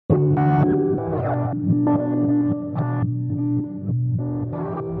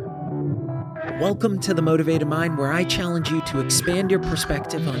Welcome to The Motivated Mind, where I challenge you to expand your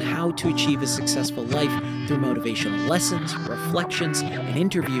perspective on how to achieve a successful life through motivational lessons, reflections, and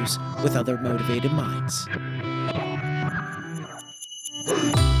interviews with other motivated minds.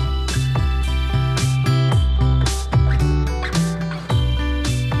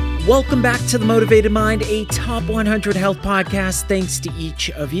 Welcome back to The Motivated Mind, a top 100 health podcast. Thanks to each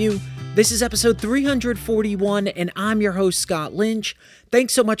of you. This is episode 341, and I'm your host, Scott Lynch.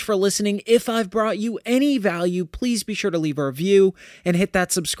 Thanks so much for listening. If I've brought you any value, please be sure to leave a review and hit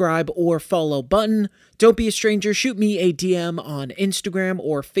that subscribe or follow button. Don't be a stranger. Shoot me a DM on Instagram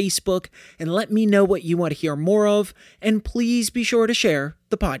or Facebook and let me know what you want to hear more of. And please be sure to share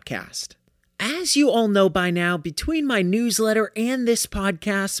the podcast. As you all know by now, between my newsletter and this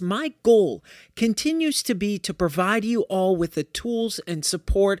podcast, my goal continues to be to provide you all with the tools and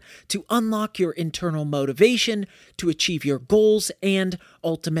support to unlock your internal motivation, to achieve your goals, and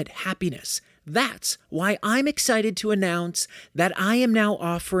ultimate happiness. That's why I'm excited to announce that I am now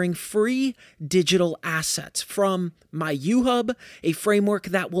offering free digital assets from my UHub, a framework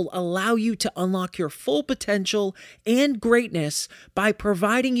that will allow you to unlock your full potential and greatness by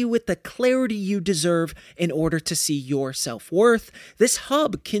providing you with the clarity you deserve in order to see your self-worth. This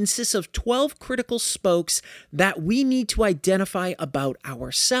hub consists of 12 critical spokes that we need to identify about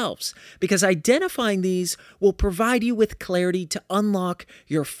ourselves, because identifying these will provide you with clarity to unlock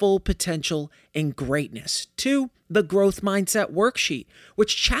your full potential and greatness. 2, the growth mindset worksheet,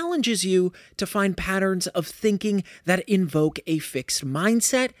 which challenges you to find patterns of thinking that invoke a fixed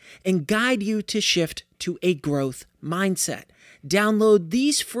mindset and guide you to shift to a growth mindset. Download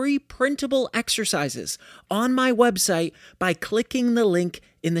these free printable exercises on my website by clicking the link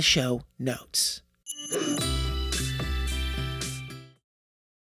in the show notes.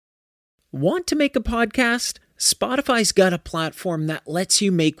 Want to make a podcast? Spotify's got a platform that lets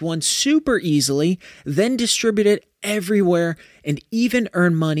you make one super easily, then distribute it everywhere and even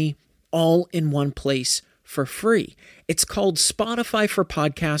earn money all in one place for free. It's called Spotify for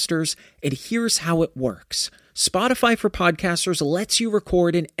Podcasters, and here's how it works. Spotify for Podcasters lets you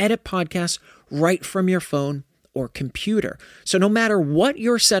record and edit podcasts right from your phone or computer. So no matter what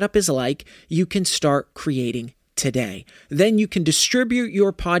your setup is like, you can start creating today. Then you can distribute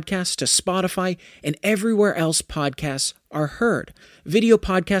your podcast to Spotify and everywhere else podcasts are heard. Video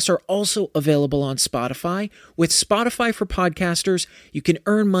podcasts are also available on Spotify. With Spotify for Podcasters, you can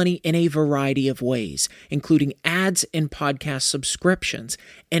earn money in a variety of ways, including ads and podcast subscriptions.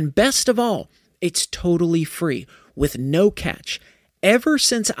 And best of all, it's totally free with no catch. Ever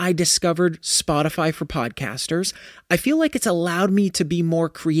since I discovered Spotify for Podcasters, I feel like it's allowed me to be more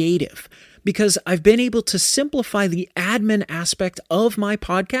creative because I've been able to simplify the admin aspect of my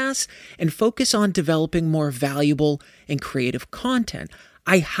podcast and focus on developing more valuable and creative content.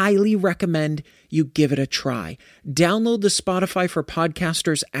 I highly recommend you give it a try. Download the Spotify for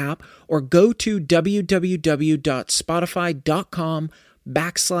Podcasters app or go to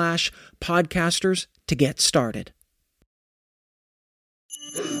www.spotify.com/podcasters to get started.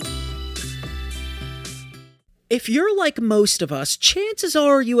 If you're like most of us, chances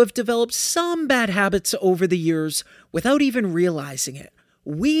are you have developed some bad habits over the years without even realizing it.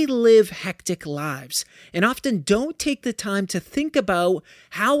 We live hectic lives and often don't take the time to think about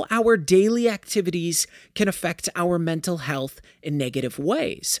how our daily activities can affect our mental health in negative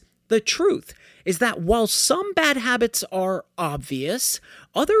ways. The truth is that while some bad habits are obvious,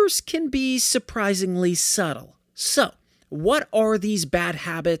 others can be surprisingly subtle. So, what are these bad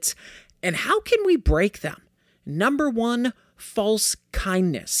habits and how can we break them? Number 1, false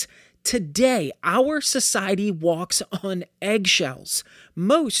kindness. Today, our society walks on eggshells.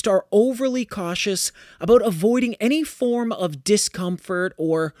 Most are overly cautious about avoiding any form of discomfort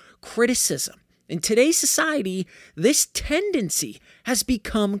or criticism. In today's society, this tendency has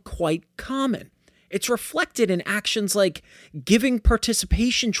become quite common. It's reflected in actions like giving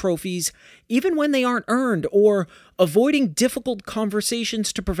participation trophies even when they aren't earned, or avoiding difficult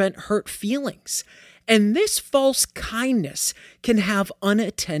conversations to prevent hurt feelings. And this false kindness can have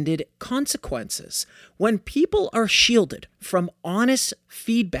unattended consequences. When people are shielded from honest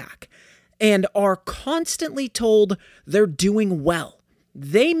feedback and are constantly told they're doing well,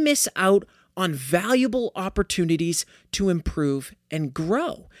 they miss out on valuable opportunities to improve and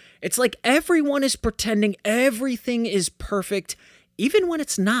grow. It's like everyone is pretending everything is perfect, even when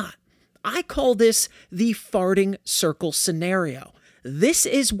it's not. I call this the farting circle scenario. This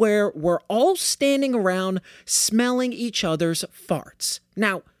is where we're all standing around smelling each other's farts.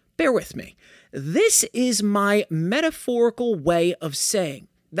 Now, bear with me. This is my metaphorical way of saying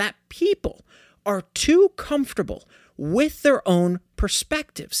that people are too comfortable with their own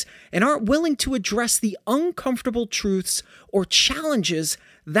perspectives and aren't willing to address the uncomfortable truths or challenges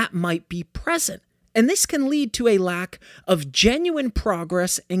that might be present. And this can lead to a lack of genuine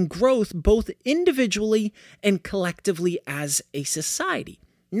progress and growth both individually and collectively as a society.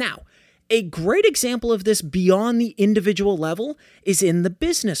 Now, a great example of this beyond the individual level is in the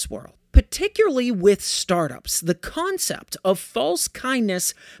business world. Particularly with startups, the concept of false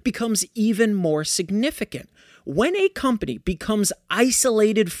kindness becomes even more significant. When a company becomes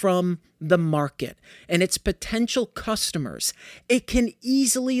isolated from the market and its potential customers, it can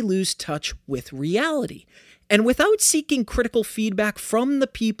easily lose touch with reality. And without seeking critical feedback from the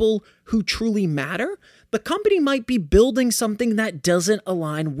people who truly matter, the company might be building something that doesn't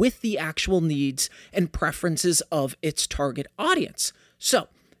align with the actual needs and preferences of its target audience. So,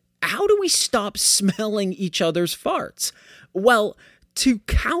 how do we stop smelling each other's farts? Well, to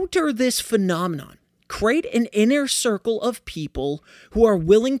counter this phenomenon, create an inner circle of people who are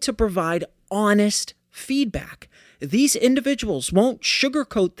willing to provide honest feedback. These individuals won't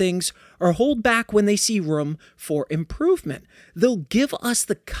sugarcoat things or hold back when they see room for improvement. They'll give us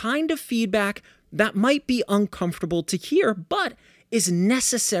the kind of feedback that might be uncomfortable to hear, but is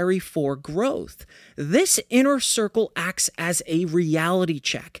necessary for growth. This inner circle acts as a reality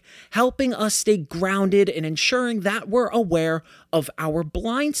check, helping us stay grounded and ensuring that we're aware of our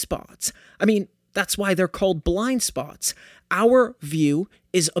blind spots. That's why they're called blind spots. Our view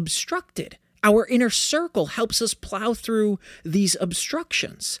is obstructed. Our inner circle helps us plow through these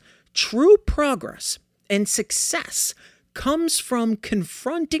obstructions. True progress and success comes from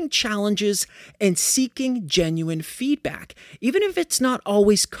confronting challenges and seeking genuine feedback, even if it's not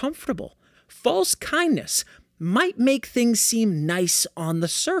always comfortable. False kindness might make things seem nice on the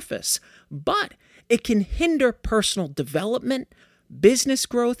surface, but it can hinder personal development, business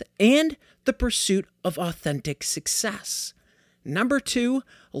growth, and the pursuit of authentic success. Number 2,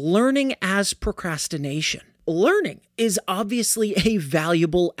 learning as procrastination. Learning is obviously a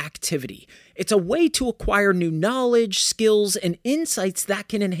valuable activity. It's a way to acquire new knowledge, skills, and insights that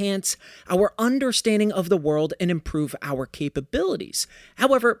can enhance our understanding of the world and improve our capabilities.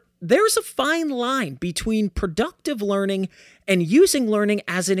 However, there's a fine line between productive learning and using learning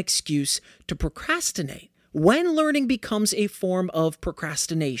as an excuse to procrastinate. When learning becomes a form of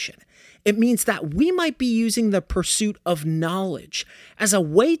procrastination, it means that we might be using the pursuit of knowledge as a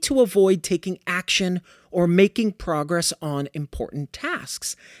way to avoid taking action or making progress on important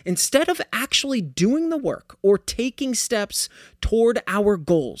tasks, instead of actually doing the work or taking steps toward our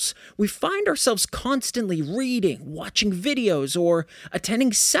goals. We find ourselves constantly reading, watching videos, or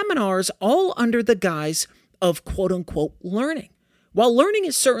attending seminars, all under the guise of quote-unquote learning. While learning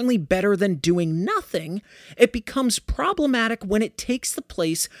is certainly better than doing nothing, it becomes problematic when it takes the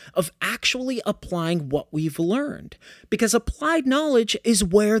place of actually applying what we've learned, because applied knowledge is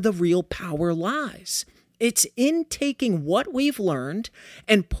where the real power lies. It's in taking what we've learned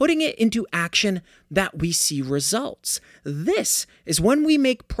and putting it into action that we see results. This is when we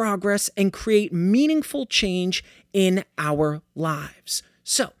make progress and create meaningful change in our lives.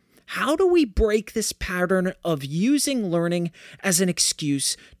 So, how do we break this pattern of using learning as an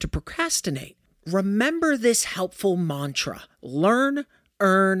excuse to procrastinate? Remember this helpful mantra: learn,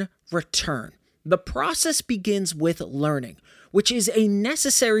 earn, return. The process begins with learning, which is a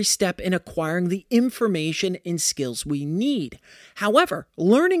necessary step in acquiring the information and skills we need. However,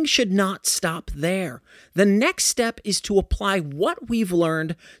 learning should not stop there. The next step is to apply what we've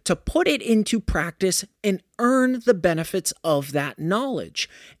learned, to put it into practice and earn the benefits of that knowledge.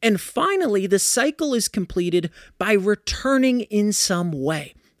 And finally, the cycle is completed by returning in some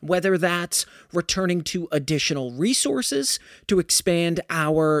way, whether that's returning to additional resources to expand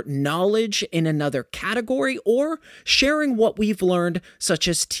our knowledge in another category, or sharing what we've learned, such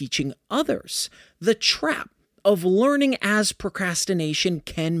as teaching others. The trap of learning as procrastination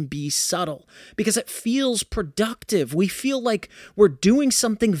can be subtle because it feels productive. We feel like we're doing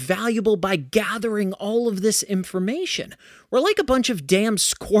something valuable by gathering all of this information. We're like a bunch of damn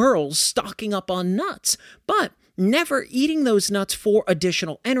squirrels stocking up on nuts, but never eating those nuts for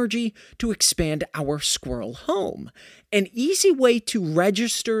additional energy to expand our squirrel home. An easy way to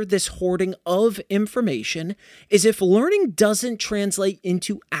register this hoarding of information is if learning doesn't translate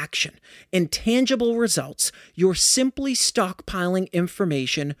into action and tangible results, you're simply stockpiling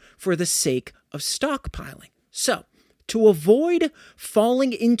information for the sake of stockpiling. So, to avoid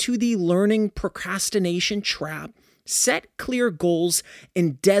falling into the learning procrastination trap, set clear goals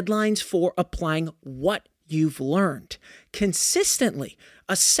and deadlines for applying what you've learned. Consistently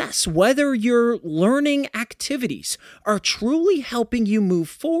assess whether your learning activities are truly helping you move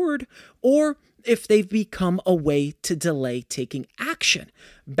forward or if they've become a way to delay taking action.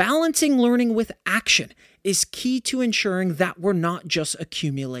 Balancing learning with action is key to ensuring that we're not just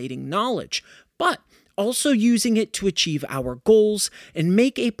accumulating knowledge, but also using it to achieve our goals and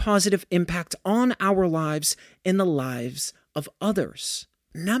make a positive impact on our lives and the lives of others.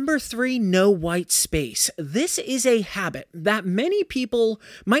 Number 3, no white space. This is a habit that many people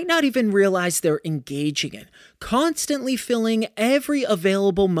might not even realize they're engaging in, constantly filling every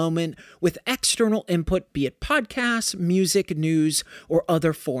available moment with external input, be it podcasts, music, news, or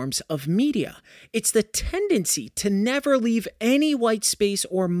other forms of media. It's the tendency to never leave any white space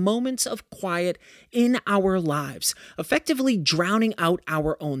or moments of quiet in our lives, effectively drowning out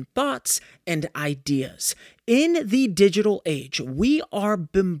our own thoughts and ideas. In the digital age, we are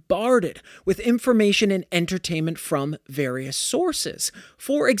bombarded with information and entertainment from various sources.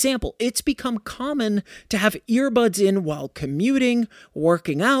 For example, it's become common to have earbuds in while commuting,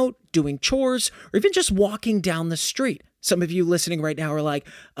 working out, doing chores, or even just walking down the street. Some of you listening right now are like,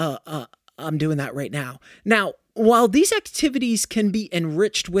 I'm doing that right now. Now, while these activities can be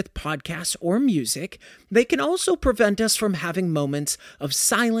enriched with podcasts or music, they can also prevent us from having moments of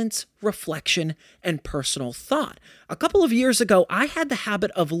silence, reflection, and personal thought. A couple of years ago, I had the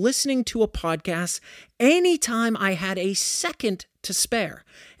habit of listening to a podcast anytime I had a second to spare.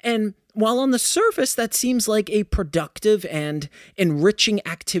 And while on the surface that seems like a productive and enriching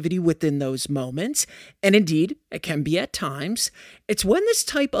activity within those moments, and indeed it can be at times, it's when this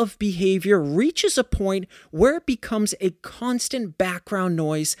type of behavior reaches a point where it becomes a constant background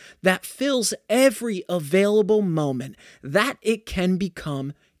noise that fills every available moment that it can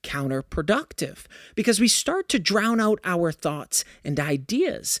become counterproductive, because we start to drown out our thoughts and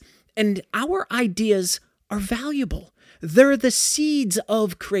ideas, and our ideas are valuable. They're the seeds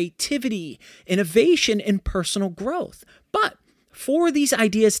of creativity, innovation, and personal growth. But for these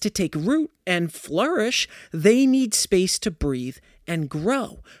ideas to take root and flourish, they need space to breathe and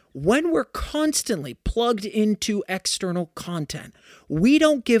grow. When we're constantly plugged into external content, we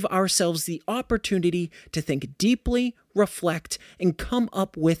don't give ourselves the opportunity to think deeply, reflect, and come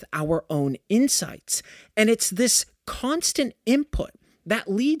up with our own insights. And it's this constant input that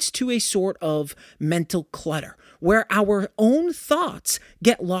leads to a sort of mental clutter, where our own thoughts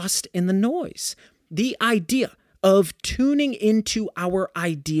get lost in the noise. The idea of tuning into our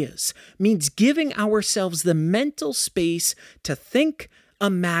ideas means giving ourselves the mental space to think,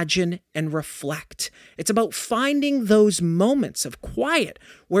 imagine, and reflect. It's about finding those moments of quiet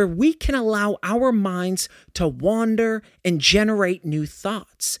where we can allow our minds to wander and generate new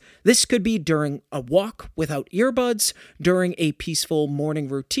thoughts. This could be during a walk without earbuds, during a peaceful morning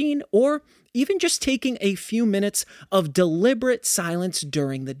routine, or even just taking a few minutes of deliberate silence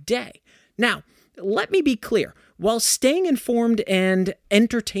during the day. Now, let me be clear. While staying informed and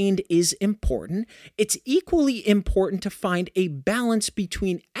entertained is important, it's equally important to find a balance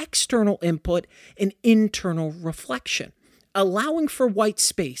between external input and internal reflection, allowing for white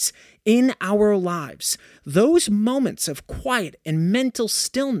space in our lives. Those moments of quiet and mental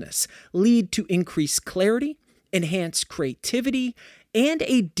stillness lead to increased clarity, enhanced creativity, and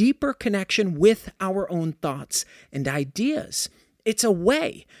a deeper connection with our own thoughts and ideas. It's a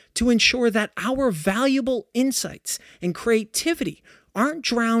way to ensure that our valuable insights and creativity aren't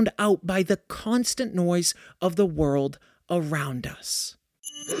drowned out by the constant noise of the world around us.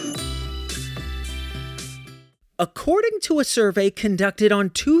 According to a survey conducted on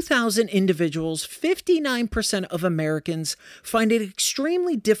 2,000 individuals, 59% of Americans find it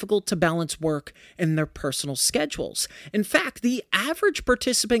extremely difficult to balance work and their personal schedules. In fact, the average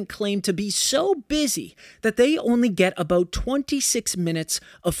participant claimed to be so busy that they only get about 26 minutes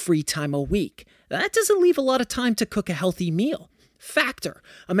of free time a week. That doesn't leave a lot of time to cook a healthy meal. Factor,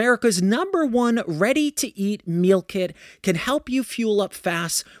 America's #1 ready-to-eat meal kit, can help you fuel up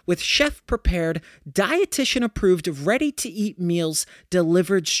fast with chef-prepared, dietitian-approved ready-to-eat meals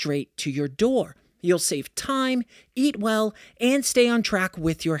delivered straight to your door. You'll save time, eat well, and stay on track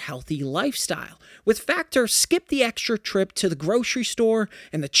with your healthy lifestyle. With Factor, skip the extra trip to the grocery store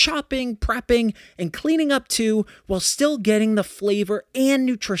and the chopping, prepping, and cleaning up too, while still getting the flavor and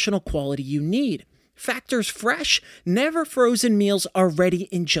nutritional quality you need. Factor's fresh, never frozen meals are ready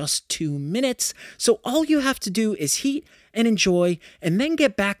in just 2 minutes, so all you have to do is heat and enjoy, and then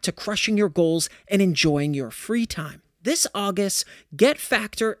get back to crushing your goals and enjoying your free time. This August, get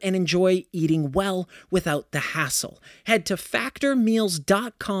Factor and enjoy eating well without the hassle. Head to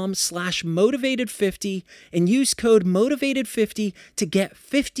factormeals.com/motivated50 and use code motivated50 to get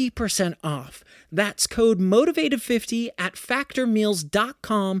 50% off. That's code motivated50 at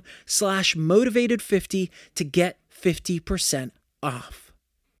factormeals.com/motivated50 to get 50% off.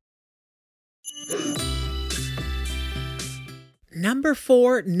 Number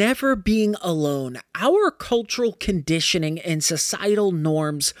 4, never being alone. Our cultural conditioning and societal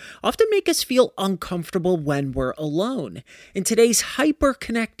norms often make us feel uncomfortable when we're alone. In today's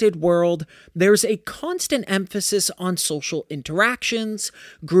hyper-connected world, there's a constant emphasis on social interactions,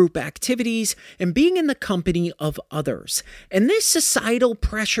 group activities, and being in the company of others. And this societal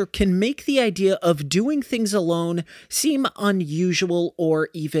pressure can make the idea of doing things alone seem unusual or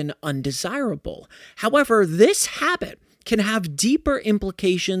even undesirable. However, this habit can have deeper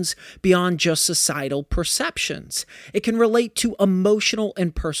implications beyond just societal perceptions. It can relate to emotional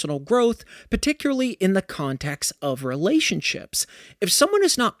and personal growth, particularly in the context of relationships. If someone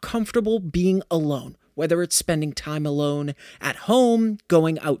is not comfortable being alone, whether it's spending time alone at home,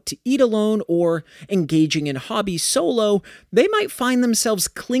 going out to eat alone, or engaging in hobbies solo, they might find themselves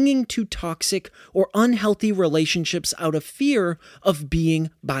clinging to toxic or unhealthy relationships out of fear of being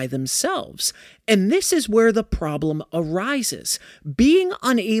by themselves. And this is where the problem arises. Being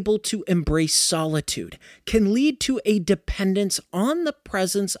unable to embrace solitude can lead to a dependence on the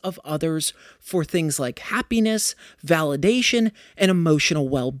presence of others for things like happiness, validation, and emotional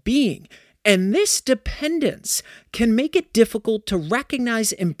well-being. And this dependence can make it difficult to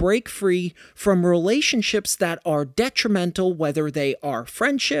recognize and break free from relationships that are detrimental, whether they are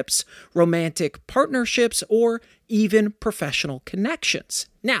friendships, romantic partnerships, or even professional connections.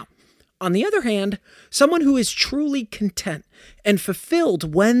 Now, on the other hand, someone who is truly content and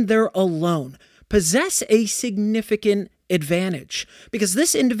fulfilled when they're alone possess a significant advantage because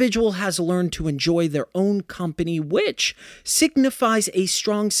this individual has learned to enjoy their own company, which signifies a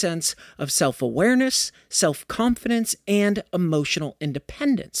strong sense of self-awareness, self-confidence, and emotional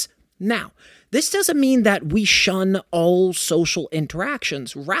independence. Now, this doesn't mean that we shun all social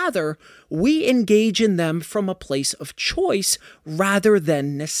interactions. Rather, we engage in them from a place of choice rather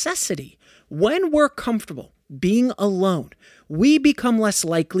than necessity. When we're comfortable being alone, we become less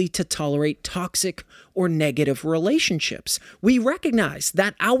likely to tolerate toxic or negative relationships. We recognize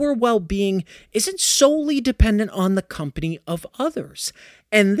that our well-being isn't solely dependent on the company of others.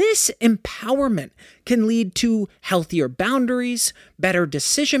 And this empowerment can lead to healthier boundaries, better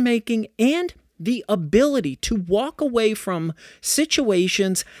decision-making, and the ability to walk away from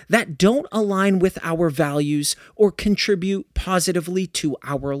situations that don't align with our values or contribute positively to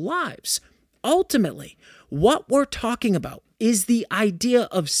our lives. Ultimately, what we're talking about is the idea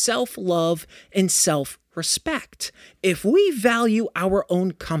of self-love and self-respect. If we value our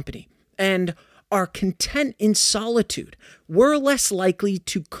own company and are content in solitude, we're less likely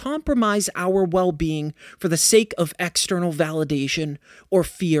to compromise our well-being for the sake of external validation or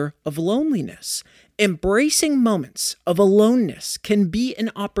fear of loneliness. Embracing moments of aloneness can be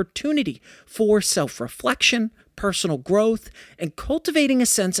an opportunity for self-reflection, personal growth, and cultivating a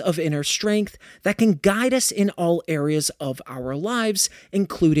sense of inner strength that can guide us in all areas of our lives,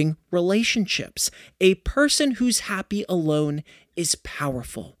 including relationships. A person who's happy alone is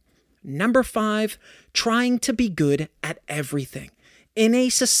powerful. Number 5, trying to be good at everything. In a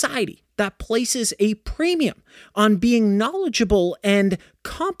society that places a premium on being knowledgeable and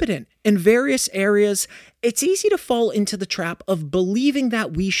competent in various areas, it's easy to fall into the trap of believing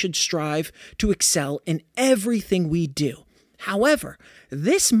that we should strive to excel in everything we do. However,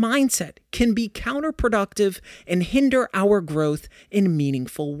 this mindset can be counterproductive and hinder our growth in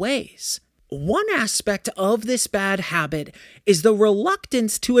meaningful ways. One aspect of this bad habit is the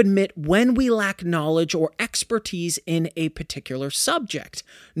reluctance to admit when we lack knowledge or expertise in a particular subject.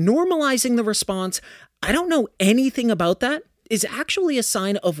 Normalizing the response, "I don't know anything about that," is actually a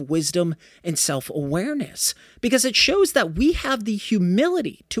sign of wisdom and self-awareness because it shows that we have the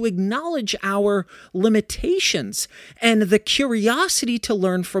humility to acknowledge our limitations and the curiosity to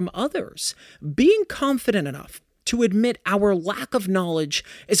learn from others. Being confident enough to admit our lack of knowledge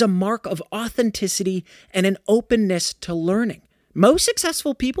is a mark of authenticity and an openness to learning. Most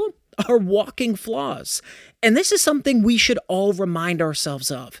successful people are walking flaws, and this is something we should all remind ourselves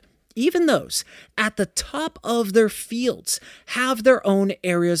of. Even those at the top of their fields have their own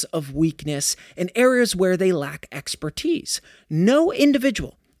areas of weakness and areas where they lack expertise. No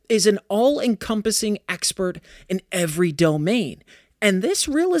individual is an all-encompassing expert in every domain, and this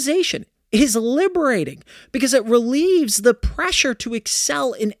realization is liberating because it relieves the pressure to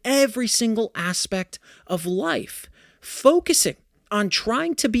excel in every single aspect of life. Focusing on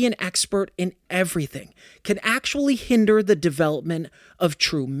trying to be an expert in everything can actually hinder the development of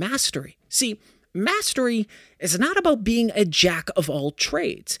true mastery. See, Mastery is not about being a jack of all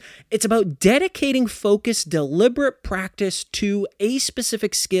trades. It's about dedicating focused, deliberate practice to a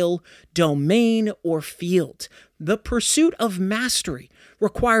specific skill, domain, or field. The pursuit of mastery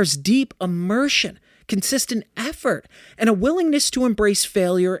requires deep immersion, consistent effort, and a willingness to embrace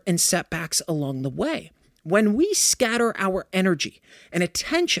failure and setbacks along the way. When we scatter our energy and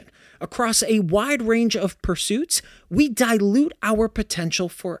attention across a wide range of pursuits, we dilute our potential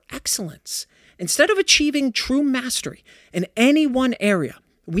for excellence. Instead of achieving true mastery in any one area,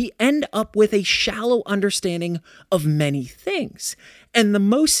 we end up with a shallow understanding of many things. And the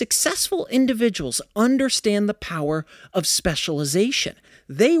most successful individuals understand the power of specialization.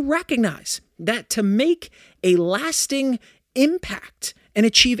 They recognize that to make a lasting impact and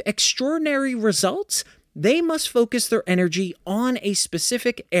achieve extraordinary results, they must focus their energy on a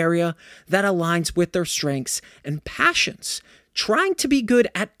specific area that aligns with their strengths and passions. Trying to be good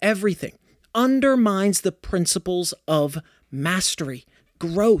at everything undermines the principles of mastery,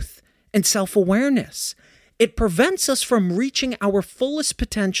 growth, and self-awareness. It prevents us from reaching our fullest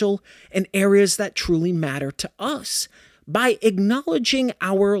potential in areas that truly matter to us. By acknowledging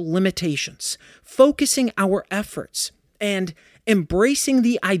our limitations, focusing our efforts, and embracing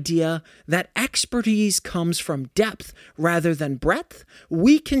the idea that expertise comes from depth rather than breadth,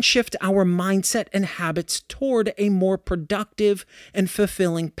 we can shift our mindset and habits toward a more productive and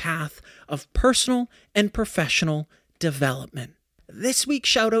fulfilling path of personal and professional development. This week's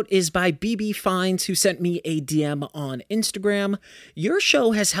shoutout is by BB Fines, who sent me a DM on Instagram. Your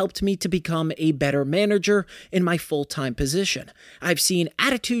show has helped me to become a better manager in my full-time position. I've seen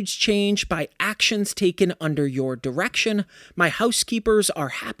attitudes change by actions taken under your direction. My housekeepers are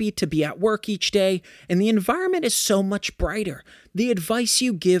happy to be at work each day, and the environment is so much brighter. The advice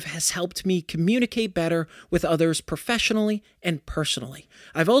you give has helped me communicate better with others professionally and personally.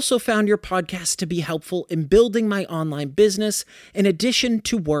 I've also found your podcast to be helpful in building my online business in addition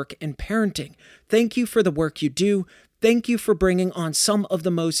to work and parenting. Thank you for the work you do. Thank you for bringing on some of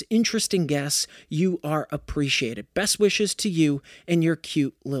the most interesting guests. You are appreciated. Best wishes to you and your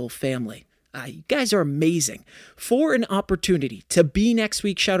cute little family. You guys are amazing. For an opportunity to be next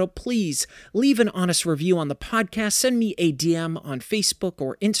week's shoutout, please leave an honest review on the podcast. Send me a DM on Facebook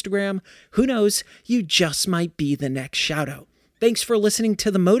or Instagram. Who knows? You just might be the next shoutout. Thanks for listening to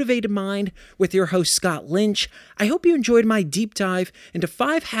The Motivated Mind with your host, Scott Lynch. I hope you enjoyed my deep dive into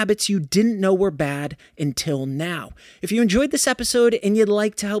 5 habits you didn't know were bad until now. If you enjoyed this episode and you'd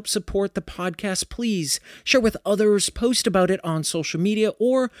like to help support the podcast, please share with others, post about it on social media,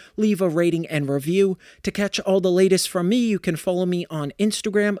 or leave a rating and review. To catch all the latest from me, you can follow me on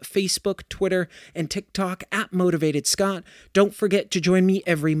Instagram, Facebook, Twitter, and TikTok at Motivated Scott. Don't forget to join me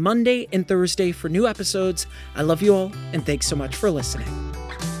every Monday and Thursday for new episodes. I love you all, and thanks so much for listening.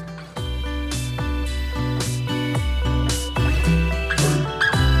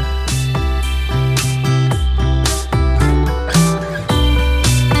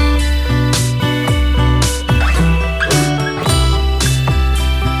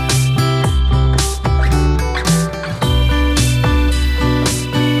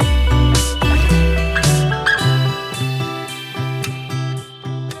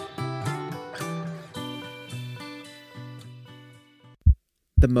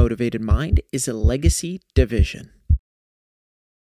 The Motivated Mind is a legacy division.